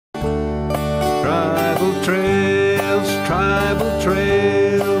tribal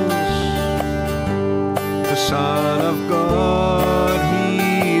trails. The Son of God,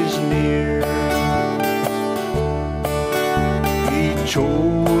 He's near. He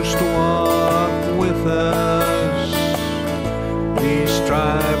chose to walk with us these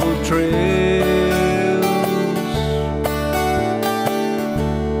tribal trails.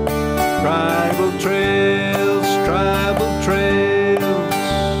 Tribal trails, tribal trails,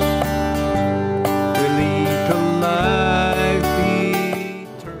 they lead to life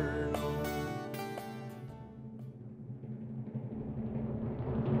eternal.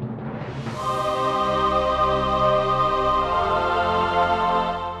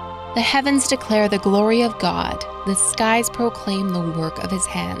 The heavens declare the glory of God. The skies proclaim the work of His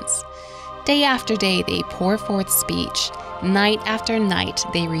hands. Day after day they pour forth speech. Night after night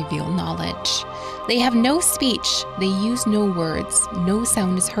they reveal knowledge. They have no speech, they use no words, no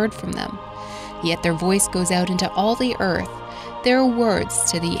sound is heard from them. Yet their voice goes out into all the earth, their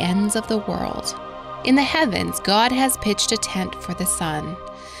words to the ends of the world. In the heavens, God has pitched a tent for the sun.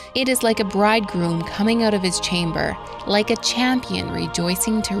 It is like a bridegroom coming out of his chamber, like a champion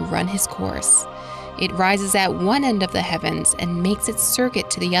rejoicing to run his course. It rises at one end of the heavens and makes its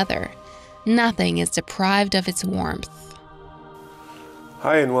circuit to the other. Nothing is deprived of its warmth.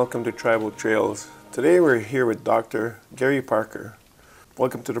 Hi and welcome to Tribal Trails. Today we're here with Dr. Gary Parker.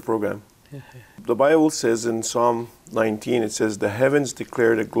 Welcome to the program. The Bible says in Psalm 19, it says, "The heavens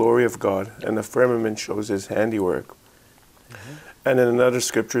declare the glory of God, and the firmament shows His handiwork." And then another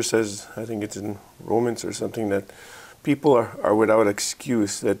scripture says, I think it's in Romans or something, that people are without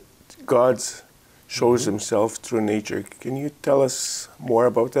excuse, that God shows Himself through nature. Can you tell us more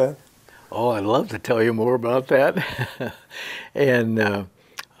about that? Oh, I'd love to tell you more about that. And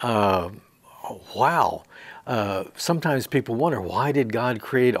wow, sometimes people wonder, why did God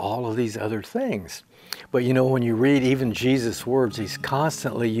create all of these other things? But you know, when you read even Jesus' words, He's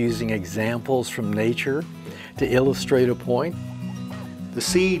constantly using examples from nature to illustrate a point. The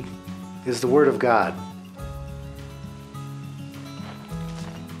seed is the Word of God.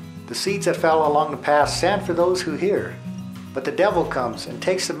 The seeds that fell along the path stand for those who hear. But the devil comes and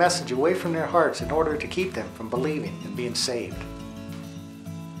takes the message away from their hearts in order to keep them from believing and being saved.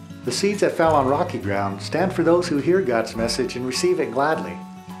 The seeds that fell on rocky ground stand for those who hear God's message and receive it gladly.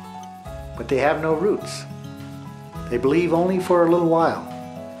 But they have no roots. They believe only for a little while,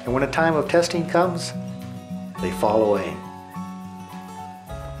 and when a time of testing comes, they fall away.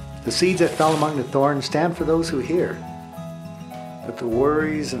 The seeds that fell among the thorns stand for those who hear. But the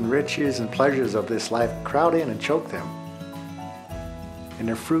worries and riches and pleasures of this life crowd in and choke them, and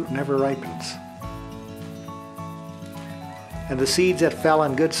their fruit never ripens. And the seeds that fell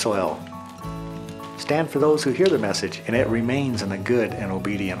on good soil stand for those who hear the message, and it remains in a good and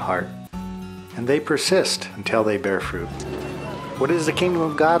obedient heart. And they persist until they bear fruit. What is the kingdom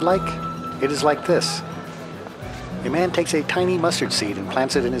of God like? It is like this. A man takes a tiny mustard seed and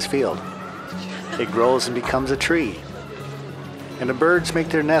plants it in his field. It grows and becomes a tree, and the birds make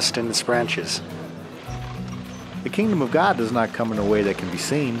their nest in its branches. The kingdom of God does not come in a way that can be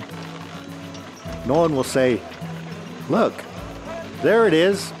seen. No one will say, "Look, there it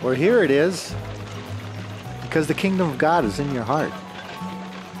is," or "Here it is," because the kingdom of God is in your heart.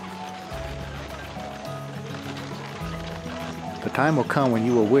 The time will come when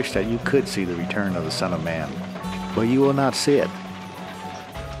you will wish that you could see the return of the Son of Man, but you will not see it.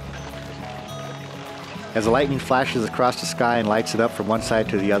 As the lightning flashes across the sky and lights it up from one side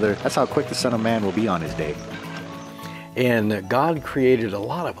to the other, that's how quick the Son of Man will be on His day. And God created a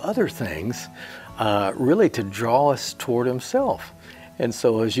lot of other things really to draw us toward Himself. And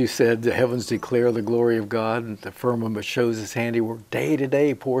so, as you said, the heavens declare the glory of God, and the firmament shows His handiwork. Day to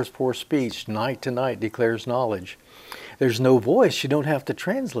day pours forth speech, night to night declares knowledge. There's no voice, you don't have to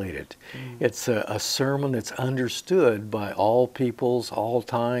translate it. It's a sermon that's understood by all peoples, all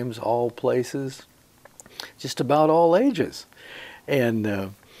times, all places, just about all ages. And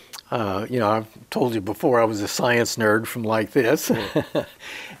you know, I've told you before, I was a science nerd from like this.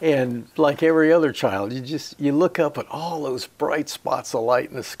 And like every other child, you look up at all those bright spots of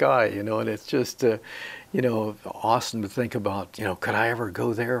light in the sky, you know, and it's just, you know, awesome to think about, you know, could I ever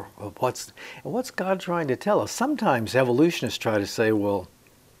go there? What's God trying to tell us? Sometimes evolutionists try to say, well,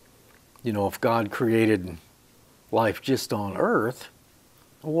 you know, if God created life just on Earth,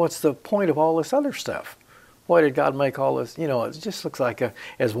 what's the point of all this other stuff? Why did God make all this? You know, it just looks like,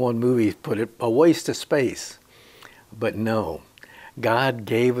 as one movie put it, a waste of space. But no, God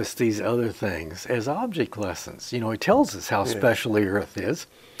gave us these other things as object lessons. You know, He tells us how special the Earth is.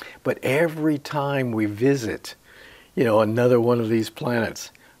 But every time we visit, you know, another one of these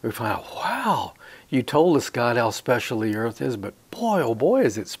planets, we find out, wow, you told us, God, how special the Earth is, but boy, oh boy,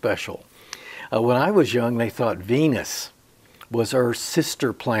 is it special. When I was young, they thought Venus was Earth's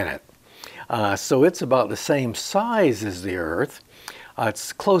sister planet. So it's about the same size as the Earth.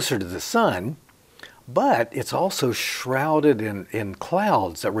 It's closer to the sun, but it's also shrouded in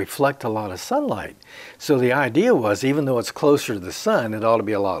clouds that reflect a lot of sunlight. So the idea was, even though it's closer to the sun, it ought to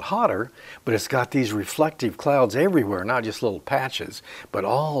be a lot hotter, but it's got these reflective clouds everywhere, not just little patches, but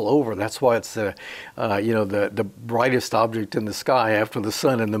all over. That's why it's the brightest object in the sky after the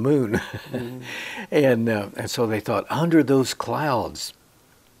sun and the moon. Mm-hmm. And so they thought, under those clouds,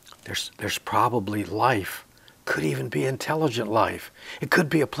 there's probably life. Could even be intelligent life. It could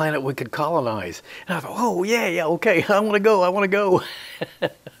be a planet we could colonize. And I thought, oh, yeah, okay, I want to go.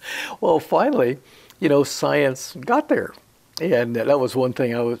 Well, finally, science got there. And that was one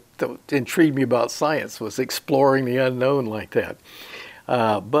thing that intrigued me about science, was exploring the unknown like that.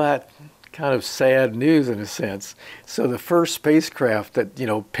 But kind of sad news in a sense. So the first spacecraft that,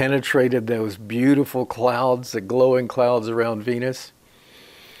 penetrated those beautiful clouds, the glowing clouds around Venus,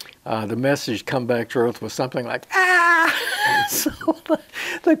 the message come back to Earth was something like, ah! So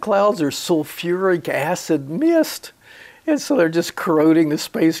the clouds are sulfuric acid mist. And so they're just corroding the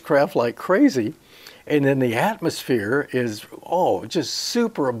spacecraft like crazy. And then the atmosphere is, just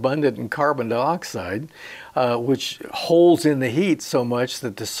super abundant in carbon dioxide, which holds in the heat so much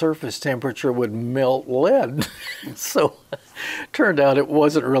that the surface temperature would melt lead. So turned out it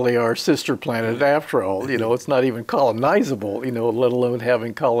wasn't really our sister planet after all. It's not even colonizable, let alone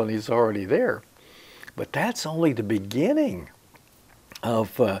having colonies already there. But that's only the beginning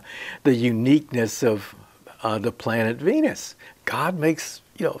of the uniqueness of the planet Venus. God makes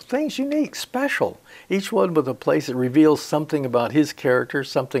things unique, special. Each one with a place that reveals something about his character,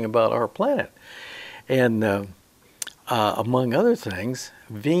 something about our planet. And among other things,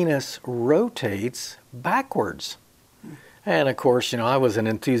 Venus rotates backwards. And of course, I was an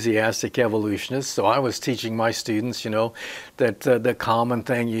enthusiastic evolutionist, so I was teaching my students, that the common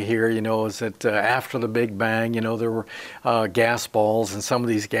thing you hear, is that after the Big Bang, there were gas balls, and some of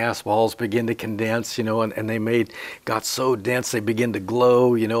these gas balls begin to condense, and they got so dense they begin to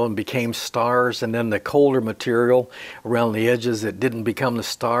glow, and became stars, and then the colder material around the edges that didn't become the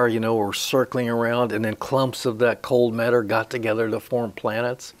star, were circling around, and then clumps of that cold matter got together to form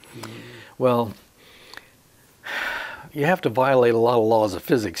planets. Mm-hmm. Well, you have to violate a lot of laws of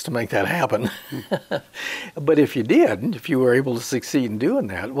physics to make that happen. But if you were able to succeed in doing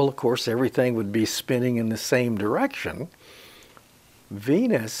that, well, of course, everything would be spinning in the same direction.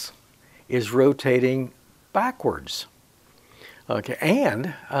 Venus is rotating backwards. Okay,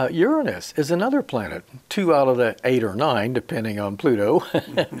 and Uranus is another planet. 2 out of the 8 or 9, depending on Pluto,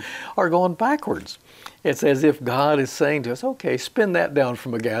 are going backwards. It's as if God is saying to us, okay, spin that down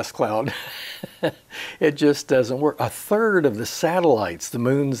from a gas cloud. It just doesn't work. A third of the satellites, the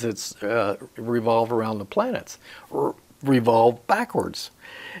moons that revolve around the planets, revolve backwards.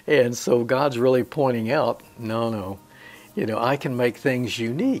 And so God's really pointing out, no, I can make things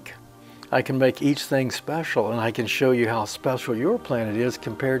unique. I can make each thing special, and I can show you how special your planet is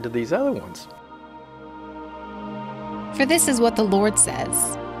compared to these other ones. For this is what the Lord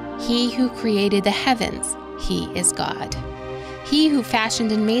says, He who created the heavens, He is God. He who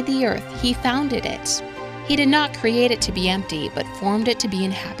fashioned and made the earth, He founded it. He did not create it to be empty, but formed it to be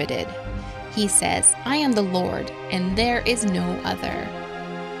inhabited. He says, I am the Lord, and there is no other.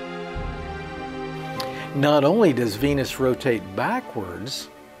 Not only does Venus rotate backwards,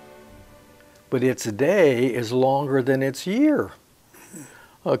 but its day is longer than its year.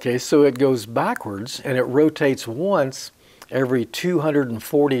 Okay, so it goes backwards, and it rotates once every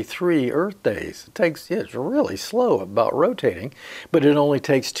 243 Earth days. It's really slow about rotating, but it only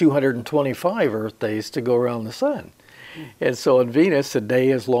takes 225 Earth days to go around the sun. And so on Venus, a day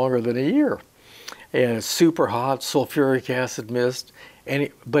is longer than a year. And it's super hot, sulfuric acid mist,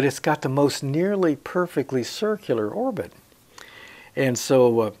 but it's got the most nearly perfectly circular orbit. And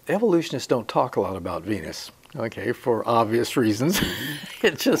so evolutionists don't talk a lot about Venus, okay, for obvious reasons.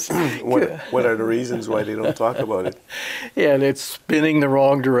 It just what are the reasons why they don't talk about it? Yeah, and it's spinning the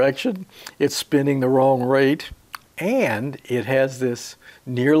wrong direction, it's spinning the wrong rate, and it has this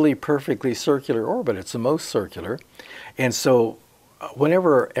nearly perfectly circular orbit. It's the most circular. And so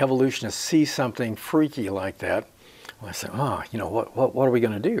whenever evolutionists see something freaky like that, I say, what are we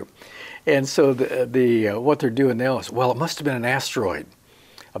going to do? And so what they're doing now is, well, it must have been an asteroid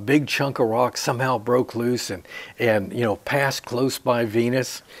a big chunk of rock somehow broke loose and passed close by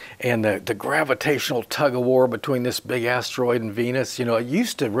Venus, and the gravitational tug of war between this big asteroid and Venus, it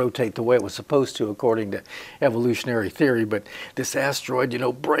used to rotate the way it was supposed to according to evolutionary theory, but this asteroid,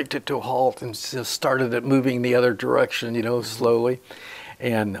 braked it to a halt and just started it moving the other direction, slowly.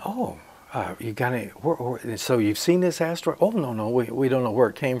 And you got any? So you've seen this asteroid? Oh, no, we don't know where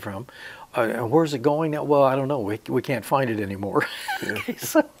it came from. And where's it going now? Well, I don't know. We can't find it anymore. Okay,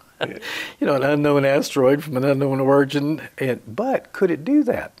 so, an unknown asteroid from an unknown origin. But could it do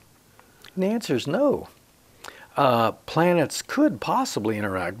that? And the answer is no. Planets could possibly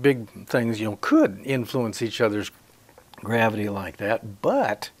interact. Big things, could influence each other's gravity like that.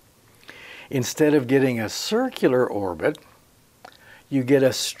 But instead of getting a circular orbit, you get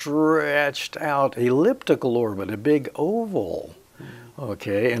a stretched out elliptical orbit, a big oval.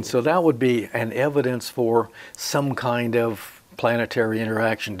 Okay, and so that would be an evidence for some kind of planetary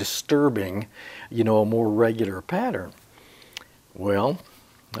interaction disturbing, a more regular pattern. Well,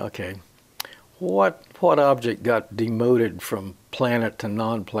 okay, what object got demoted from planet to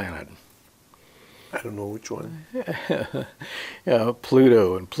non-planet? I don't know which one.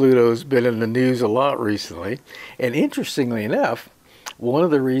 Pluto, and Pluto's been in the news a lot recently. And interestingly enough, one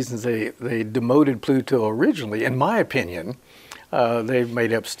of the reasons they demoted Pluto originally, in my opinion, they've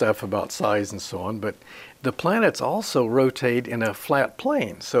made up stuff about size and so on, but the planets also rotate in a flat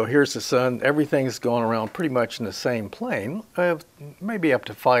plane. So here's the sun, everything's going around pretty much in the same plane, maybe up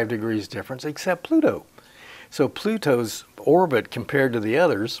to 5 degrees difference, except Pluto. So Pluto's orbit compared to the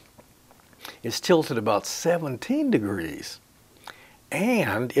others is tilted about 17 degrees.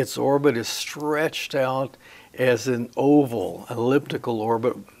 And its orbit is stretched out as an oval, elliptical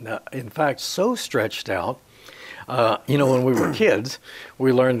orbit. In fact, so stretched out, when we were kids,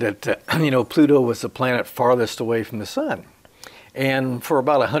 we learned that, Pluto was the planet farthest away from the sun. And for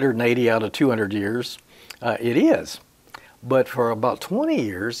about 180 out of 200 years, it is. But for about 20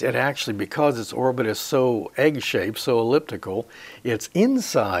 years, it actually, because its orbit is so egg-shaped, so elliptical, it's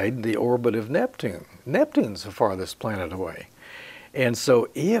inside the orbit of Neptune. Neptune's the farthest planet away. And so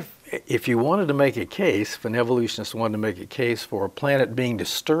if you wanted to make a case, if an evolutionist wanted to make a case for a planet being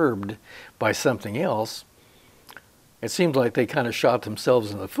disturbed by something else, it seems like they kind of shot themselves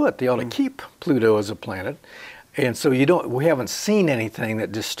in the foot. They ought to keep Pluto as a planet. And so we haven't seen anything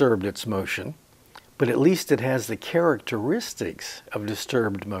that disturbed its motion, but at least it has the characteristics of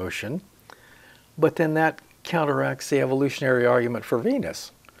disturbed motion. But then that counteracts the evolutionary argument for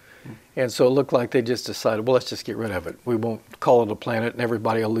Venus. And so it looked like they just decided, well, let's just get rid of it. We won't call it a planet and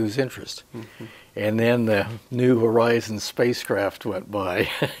everybody will lose interest. And then the New Horizons spacecraft went by.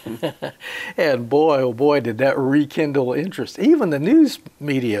 And boy, oh boy, did that rekindle interest. Even the news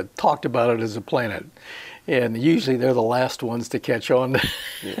media talked about it as a planet. And usually they're the last ones to catch on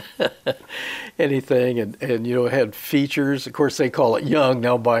to anything. And it had features. Of course, they call it young.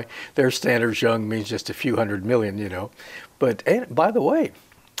 Now, by their standards, young means just a few 100 million, But by the way,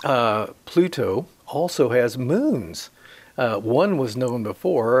 Pluto also has moons. One was known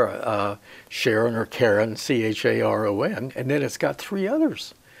before, Charon or Charon, C-H-A-R-O-N, and then it's got 3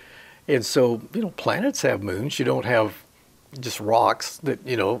 others. And so, planets have moons. You don't have just rocks that,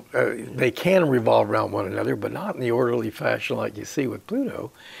 they can revolve around one another, but not in the orderly fashion like you see with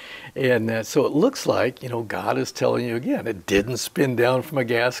Pluto. And so it looks like, God is telling you again, it didn't spin down from a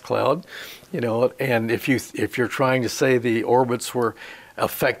gas cloud, and if you're trying to say the orbits were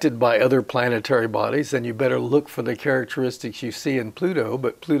affected by other planetary bodies, then you better look for the characteristics you see in Pluto,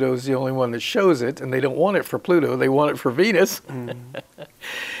 but Pluto's the only one that shows it, and they don't want it for Pluto, they want it for Venus.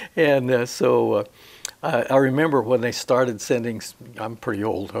 And so I remember when they started sending, I'm pretty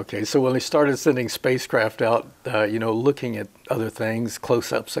old, okay, so when they started sending spacecraft out, looking at other things,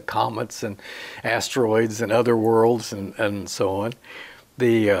 close-ups of comets and asteroids and other worlds and so on,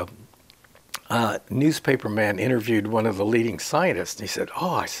 the newspaper man interviewed one of the leading scientists, and he said,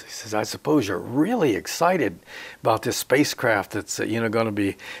 he says, I suppose you're really excited about this spacecraft that's, going to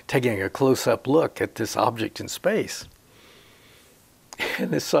be taking a close-up look at this object in space.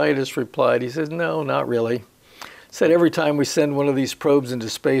 And the scientist replied, he says, no, not really. Said every time we send one of these probes into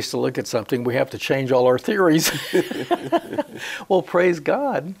space to look at something, we have to change all our theories. Well, praise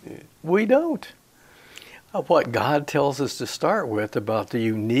God, we don't. What God tells us to start with about the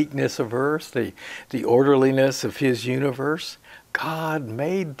uniqueness of Earth, the orderliness of His universe, God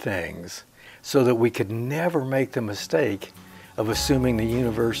made things so that we could never make the mistake of assuming the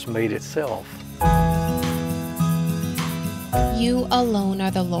universe made itself. You alone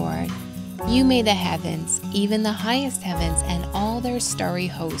are the Lord. You made the heavens, even the highest heavens, and all their starry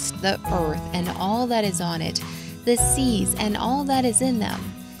host, the earth and all that is on it, the seas and all that is in them,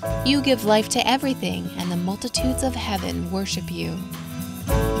 You give life to everything, and the multitudes of heaven worship you.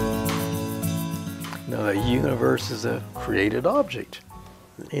 Now, the universe is a created object.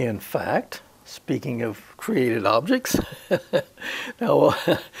 In fact, speaking of created objects, now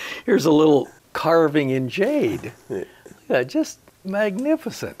here's a little carving in jade. Yeah, just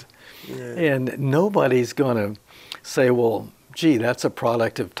magnificent. Yeah. And nobody's going to say, well, gee, that's a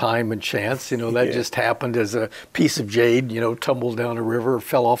product of time and chance. That just happened as a piece of jade, tumbled down a river, or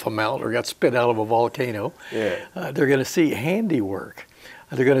fell off a mountain, or got spit out of a volcano. Yeah. They're going to see handiwork.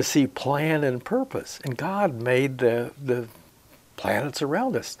 They're going to see plan and purpose. And God made the planets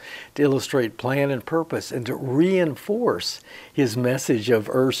around us to illustrate plan and purpose and to reinforce his message of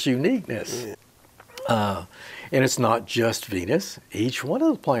Earth's uniqueness. And it's not just Venus. Each one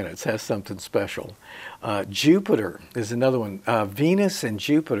of the planets has something special. Jupiter is another one. Venus and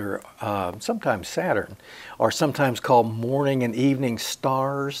Jupiter, sometimes Saturn, are sometimes called morning and evening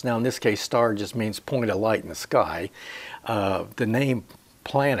stars. Now, in this case, star just means point of light in the sky. The name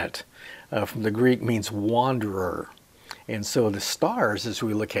planet from the Greek means wanderer. And so the stars, as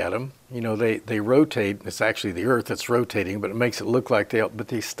we look at them, they rotate. It's actually the Earth that's rotating, but it makes it look like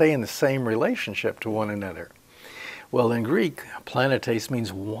they stay in the same relationship to one another. Well, in Greek, planetes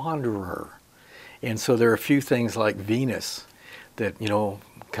means wanderer. And so there are a few things like Venus that,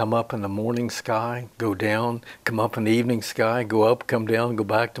 come up in the morning sky, go down, come up in the evening sky, go up, come down, go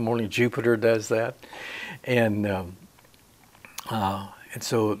back to morning. Jupiter does that. And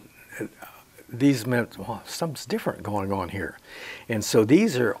so these meant, well, something's different going on here. And so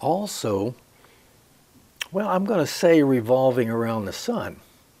these are also, well, I'm going to say revolving around the sun.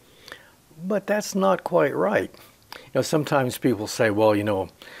 But that's not quite right. Sometimes people say, well,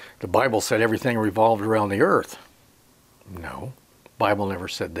 the Bible said everything revolved around the earth. No, the Bible never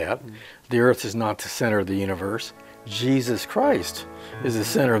said that. The earth is not the center of the universe. Jesus Christ is the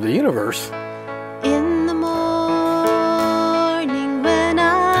center of the universe. In the morning when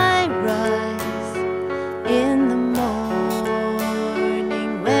I rise, in the morning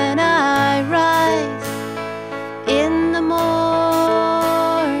when I rise, in the morning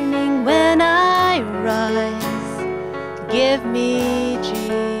when I rise, give me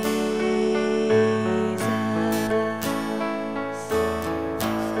Jesus.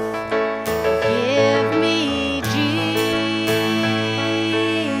 Give me Jesus.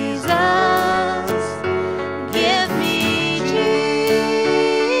 Give me Jesus.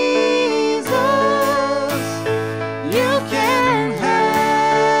 You can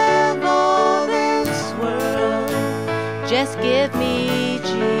have all this world. Just give me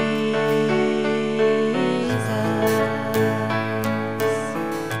Jesus.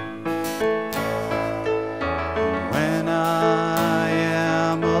 When I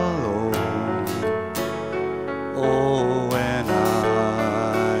am alone, oh, when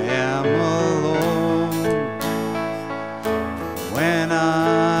I am alone, when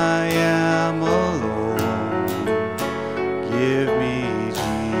I am alone, give me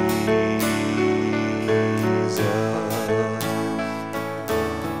Jesus.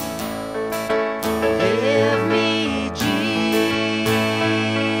 Give me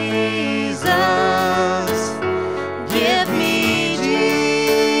Jesus. Give me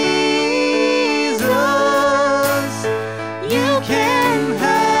Jesus. You can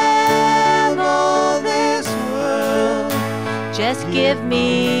have all this world. Just give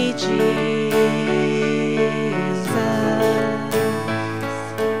me Jesus.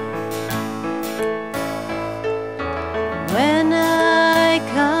 When I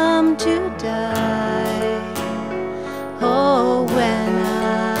come to die, oh, when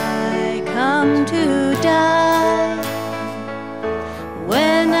I come to die,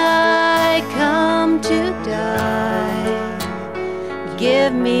 when I come to die,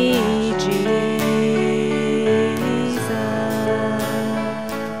 give me Jesus.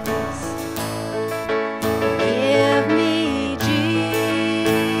 Give me Jesus.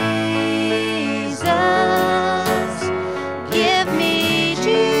 Give me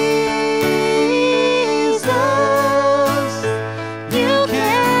Jesus. You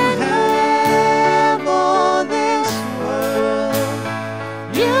can have all this world.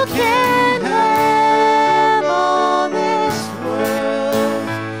 You can have all this world.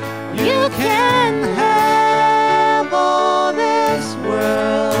 You can have all this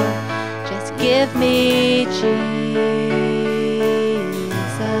world. Just give me Jesus.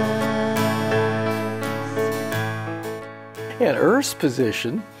 And Earth's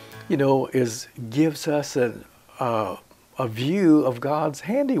position, gives us a view of God's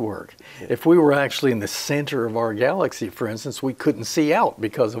handiwork. If we were actually in the center of our galaxy, for instance, we couldn't see out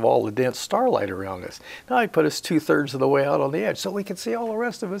because of all the dense starlight around us. Now He put us 2/3 of the way out on the edge so we can see all the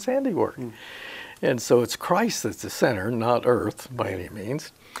rest of His handiwork. And so it's Christ that's the center, not Earth by any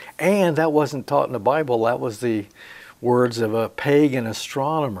means. And that wasn't taught in the Bible. That was the words of a pagan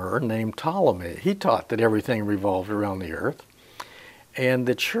astronomer named Ptolemy. He taught that everything revolved around the Earth. And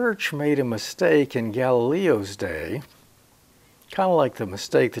the church made a mistake in Galileo's day, kind of like the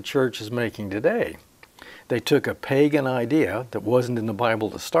mistake the church is making today. They took a pagan idea that wasn't in the Bible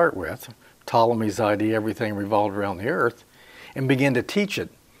to start with, Ptolemy's idea everything revolved around the earth, and began to teach it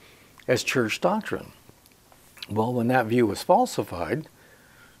as church doctrine. Well, when that view was falsified,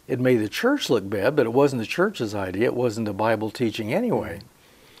 it made the church look bad, but it wasn't the church's idea, it wasn't the Bible teaching anyway.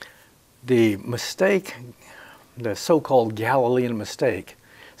 The mistake, the so-called Galilean mistake,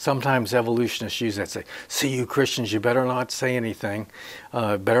 sometimes evolutionists use that, say, see, you Christians, you better not say anything,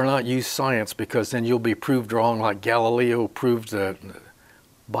 better not use science, because then you'll be proved wrong like Galileo proved the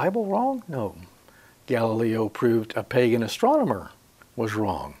Bible wrong? No. Galileo proved a pagan astronomer was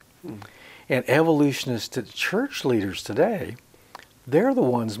wrong. And evolutionists, church leaders today, they're the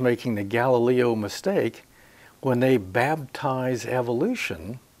ones making the Galileo mistake when they baptize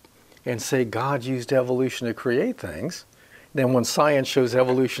evolution and say God used evolution to create things. Then when science shows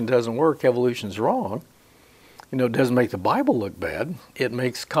evolution doesn't work, evolution's wrong, you know, it doesn't make the Bible look bad. It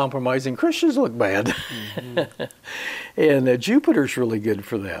makes compromising Christians look bad. And Jupiter's really good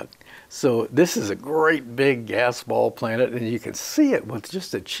for that. So this is a great big gas ball planet, and you can see it with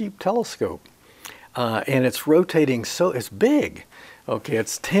just a cheap telescope. And it's rotating, so it's big. Okay,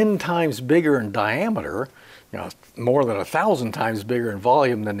 it's 10 times bigger in diameter, you know, more than 1,000 times bigger in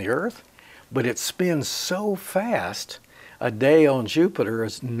volume than the Earth, but it spins so fast. A day on Jupiter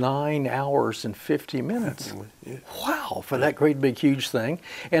is 9 hours and 50 minutes. Wow, for that great big huge thing.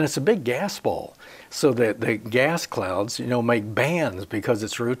 And it's a big gas ball. So that the gas clouds, you know, make bands because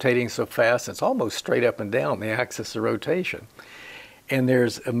it's rotating so fast. It's almost straight up and down the axis of rotation. And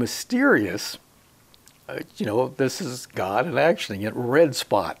there's a mysterious, you know, this is God in action, a red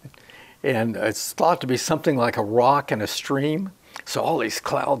spot. And it's thought to be something like a rock in a stream. So all these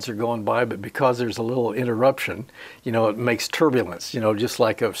clouds are going by, but because there's a little interruption, you know, it makes turbulence, you know, just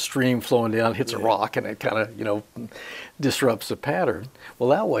like a stream flowing down hits a rock and it kind of, you know, disrupts the pattern. Well,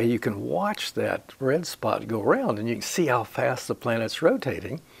 that way you can watch that red spot go around and you can see how fast the planet's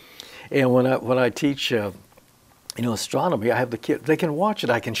rotating. And when I teach, you know, astronomy, I have the kids, they can watch it.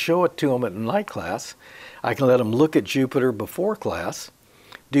 I can show it to them at night class. I can let them look at Jupiter before class,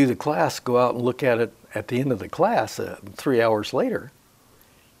 do the class, go out and look at it at the end of the class 3 hours later,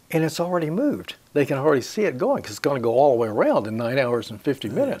 and it's already moved. They can already see it going because it's going to go all the way around in 9 hours and 50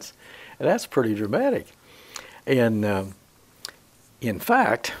 minutes. And that's pretty dramatic. And in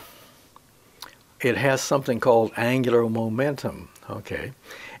fact, it has something called angular momentum, okay?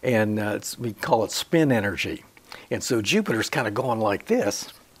 And we call it spin energy. And so Jupiter's kind of going like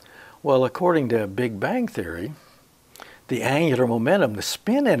this. Well, according to Big Bang Theory, the angular momentum, the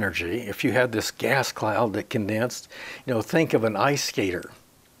spin energy, if you had this gas cloud that condensed, you know, think of an ice skater.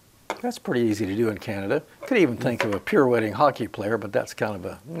 That's pretty easy to do in Canada. Could even think of a pirouetting hockey player, but that's kind of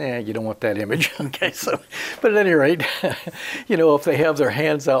a, nah, you don't want that image. Okay, so, but at any rate, you know, if they have their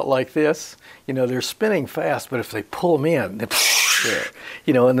hands out like this, you know, they're spinning fast, but if they pull them in, they,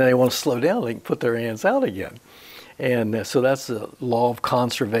 you know, and then they want to slow down, they can put their hands out again. And so that's the law of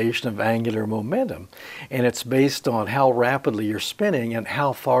conservation of angular momentum. And it's based on how rapidly you're spinning and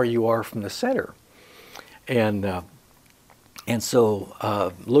how far you are from the center. And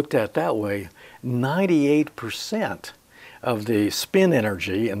so looked at that way, 98% of the spin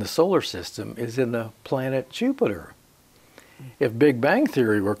energy in the solar system is in the planet Jupiter. If Big Bang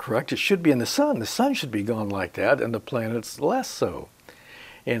Theory were correct, it should be in the sun. The sun should be gone like that, and the planets less so.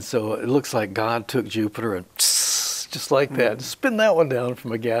 And so it looks like God took Jupiter and just like that, spin that one down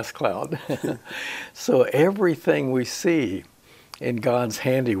from a gas cloud. So everything we see in God's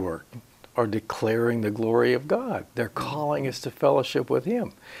handiwork are declaring the glory of God. They're calling us to fellowship with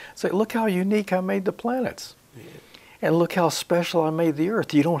Him. Say, look how unique I made the planets. And look how special I made the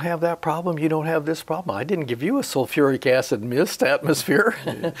earth. You don't have that problem, you don't have this problem. I didn't give you a sulfuric acid mist atmosphere.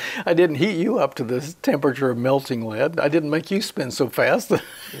 I didn't heat you up to the temperature of melting lead. I didn't make you spin so fast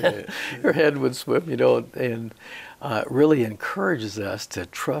your head would swim, you know, and really encourages us to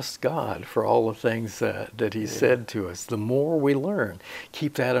trust God for all the things that He said to us. The more we learn,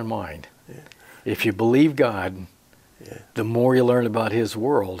 keep that in mind. If you believe God, the more you learn about His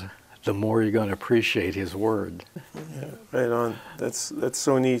world, the more you're going to appreciate His Word. Right on. That's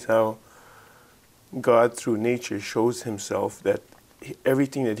so neat how God through nature shows himself that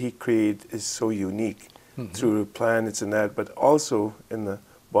everything that he created is so unique through planets and that, but also in the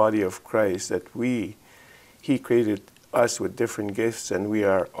body of Christ that he created us with different gifts and we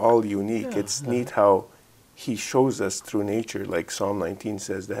are all unique. It's neat how he shows us through nature, like Psalm 19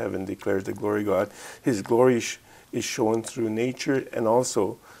 says, the heaven declares the glory of God. His glory is shown through nature and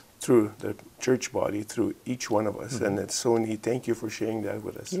also through the church body, through each one of us. And it's so neat. Thank you for sharing that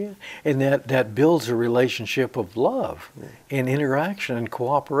with us. Yeah, and that builds a relationship of love and interaction and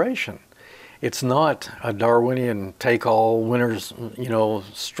cooperation. It's not a Darwinian take-all, winners,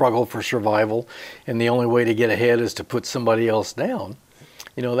 struggle for survival, and the only way to get ahead is to put somebody else down.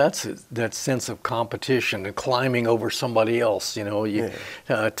 That's that sense of competition and climbing over somebody else,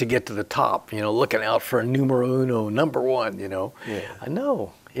 to get to the top, looking out for a numero uno, number one, I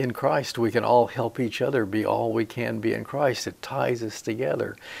know. In Christ, we can all help each other be all we can be in Christ. It ties us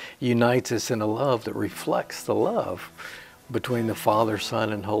together, unites us in a love that reflects the love between the Father,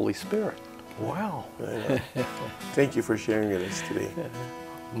 Son, and Holy Spirit. Wow. Thank you for sharing with us today.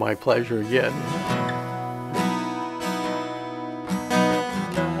 My pleasure again.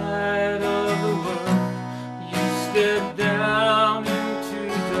 Light of the world, you step down into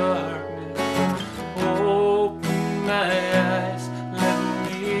darkness. Open my eyes, let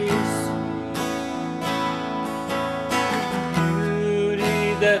me see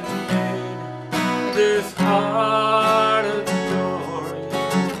beauty that made this heart adore you.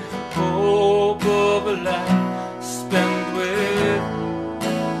 Hope of a life spent with you.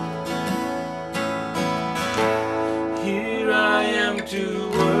 Here I am to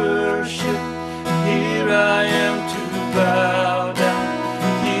worship.